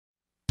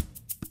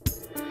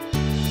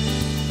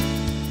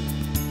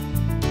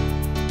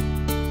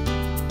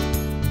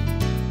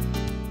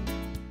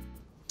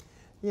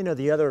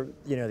The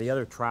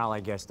other trial, I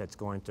guess, that's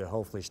going to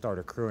hopefully start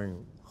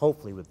accruing,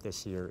 hopefully with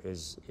this year,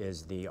 is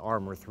the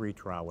ARMOR-3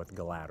 trial with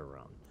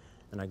galaterone.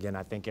 And again,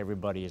 I think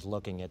everybody is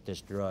looking at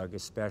this drug,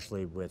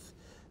 especially with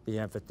the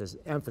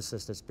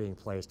emphasis that's being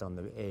placed on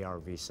the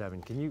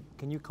ARV7.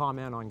 Can you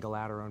comment on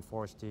galaterone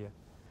for us, Tia?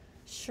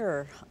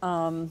 Sure.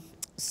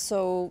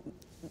 So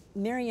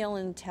Mary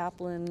Ellen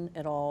Taplin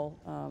et al.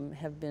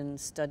 Have been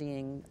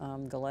studying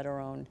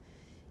galaterone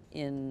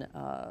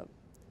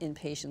in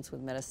patients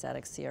with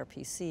metastatic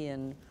CRPC,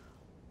 and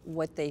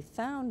what they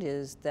found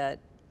is that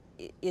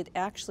it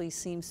actually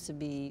seems to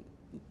be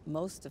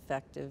most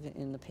effective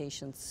in the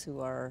patients who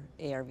are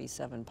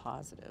ARV7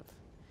 positive.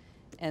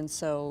 And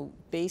so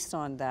based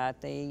on that,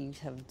 they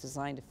have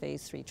designed a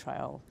phase 3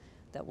 trial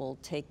that will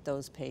take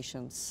those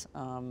patients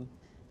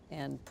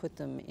and put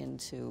them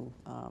into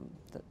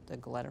the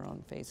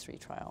galaterone phase 3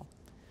 trial.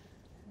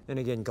 And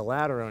again,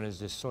 galaterone is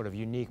this sort of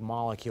unique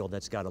molecule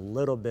that's got a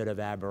little bit of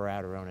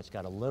abiraterone, it's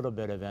got a little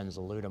bit of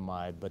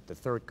enzalutamide, but the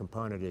third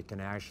component, it can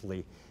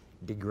actually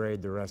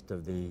degrade the rest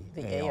of the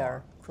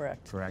AR.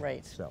 Correct.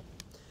 Right. So,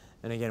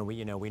 and again,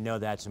 we know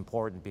that's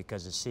important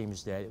because it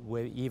seems that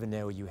even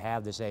though you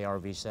have this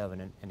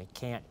ARV7 and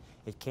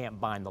it can't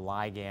bind the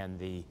ligand,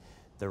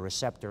 the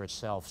receptor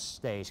itself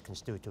stays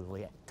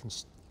constitutively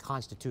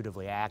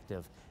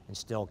active and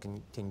still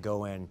can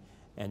go in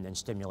and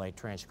stimulate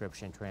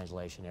transcription,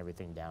 translation,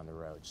 everything down the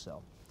road.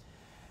 So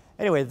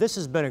anyway, this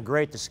has been a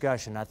great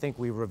discussion. I think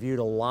we've reviewed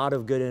a lot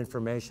of good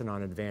information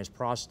on advanced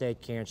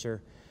prostate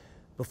cancer.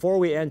 Before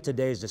we end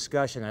today's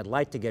discussion, I'd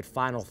like to get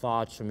final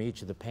thoughts from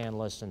each of the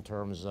panelists in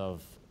terms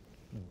of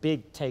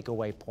big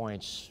takeaway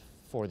points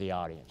for the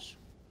audience.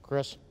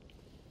 Chris?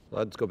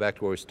 Well, let's go back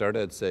to where we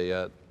started. I'd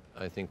say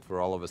I think for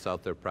all of us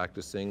out there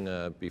practicing,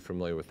 be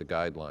familiar with the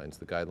guidelines.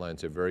 The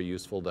guidelines are very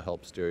useful to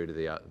help steer you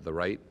to the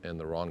right and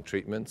the wrong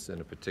treatments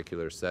in a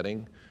particular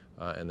setting,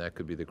 and that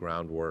could be the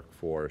groundwork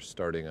for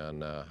starting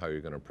on how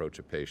you're going to approach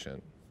a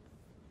patient.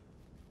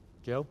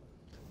 Joe?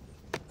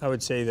 I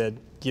would say that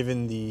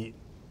given the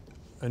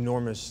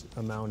enormous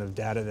amount of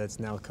data that's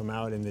now come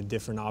out and the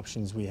different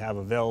options we have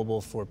available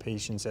for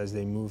patients as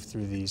they move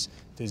through these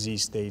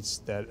disease states,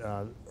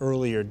 that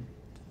earlier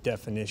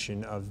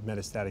definition of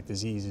metastatic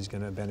disease is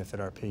going to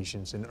benefit our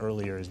patients, and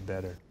earlier is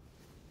better.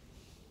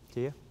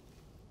 Tia?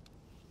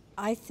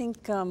 I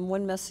think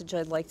one message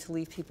I'd like to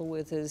leave people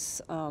with is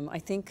I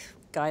think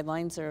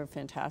guidelines are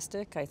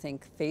fantastic. I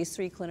think phase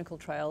 3 clinical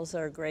trials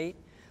are great,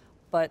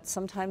 but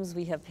sometimes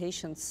we have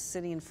patients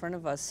sitting in front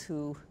of us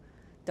who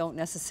don't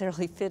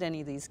necessarily fit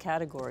any of these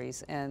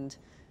categories, and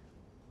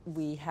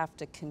we have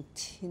to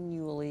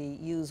continually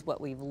use what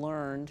we've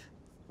learned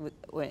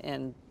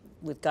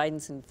with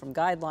guidance from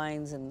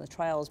guidelines and the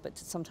trials, but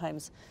to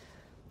sometimes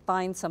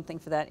find something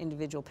for that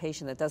individual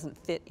patient that doesn't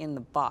fit in the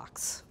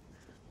box.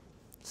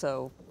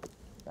 So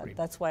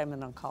that's why I'm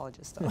an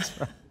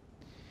oncologist.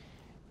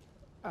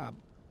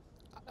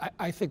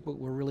 I think what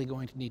we're really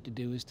going to need to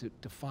do is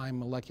to find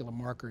molecular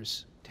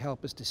markers to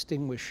help us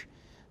distinguish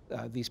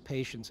these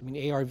patients. I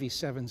mean,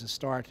 ARV7 is a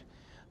start,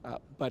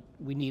 but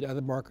we need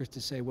other markers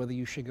to say whether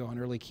you should go on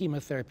early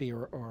chemotherapy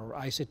or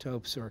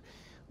isotopes, or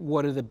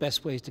what are the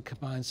best ways to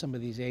combine some of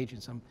these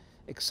agents. I'm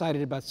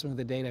excited about some of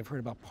the data I've heard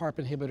about PARP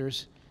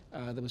inhibitors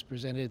that was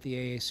presented at the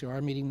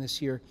AACR meeting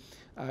this year,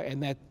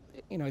 and that,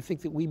 I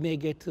think that we may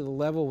get to the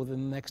level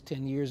within the next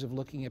 10 years of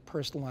looking at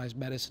personalized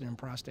medicine in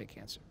prostate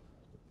cancer.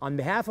 On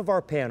behalf of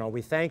our panel,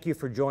 we thank you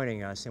for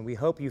joining us, and we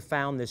hope you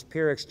found this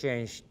peer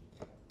exchange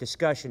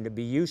discussion to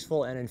be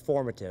useful and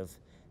informative,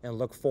 and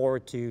look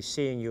forward to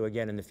seeing you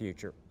again in the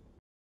future.